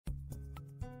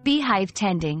Beehive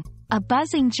tending, a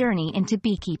buzzing journey into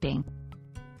beekeeping.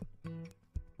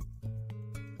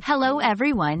 Hello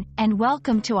everyone, and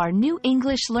welcome to our new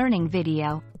English learning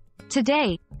video.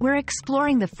 Today, we're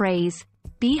exploring the phrase,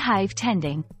 beehive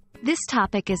tending. This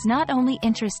topic is not only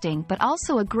interesting but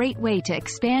also a great way to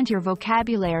expand your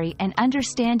vocabulary and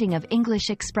understanding of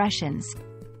English expressions.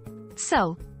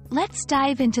 So, let's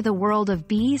dive into the world of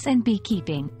bees and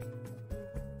beekeeping.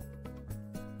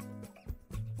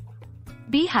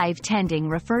 Beehive tending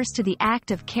refers to the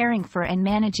act of caring for and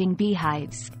managing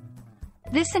beehives.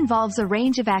 This involves a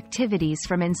range of activities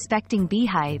from inspecting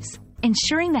beehives,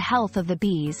 ensuring the health of the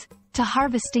bees, to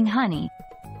harvesting honey.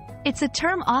 It's a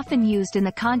term often used in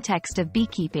the context of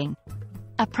beekeeping,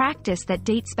 a practice that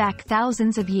dates back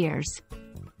thousands of years.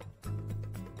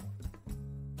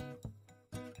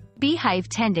 Beehive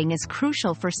tending is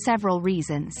crucial for several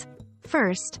reasons.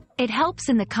 First, it helps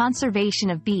in the conservation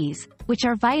of bees, which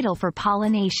are vital for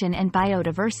pollination and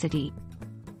biodiversity.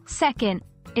 Second,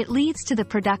 it leads to the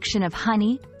production of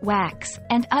honey, wax,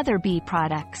 and other bee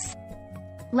products.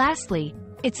 Lastly,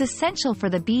 it's essential for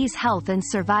the bees' health and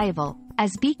survival,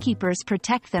 as beekeepers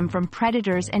protect them from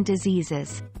predators and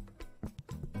diseases.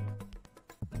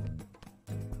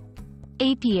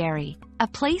 Apiary, a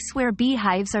place where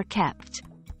beehives are kept.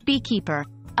 Beekeeper,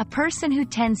 a person who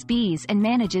tends bees and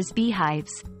manages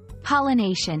beehives.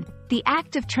 Pollination, the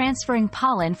act of transferring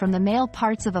pollen from the male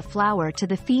parts of a flower to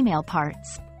the female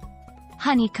parts.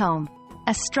 Honeycomb,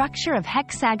 a structure of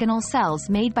hexagonal cells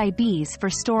made by bees for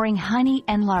storing honey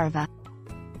and larvae.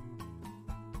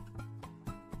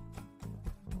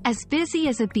 As busy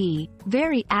as a bee,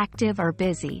 very active or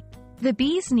busy. The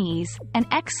bee's knees, an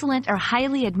excellent or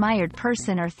highly admired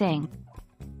person or thing.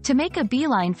 To make a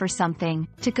beeline for something,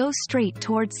 to go straight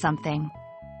towards something.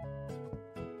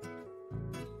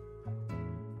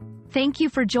 Thank you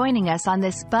for joining us on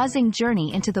this buzzing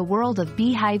journey into the world of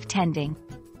beehive tending.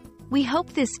 We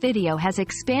hope this video has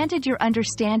expanded your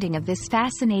understanding of this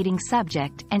fascinating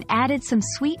subject and added some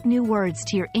sweet new words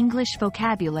to your English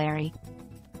vocabulary.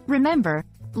 Remember,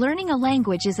 learning a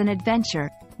language is an adventure,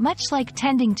 much like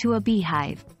tending to a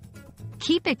beehive.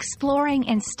 Keep exploring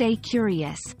and stay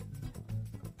curious.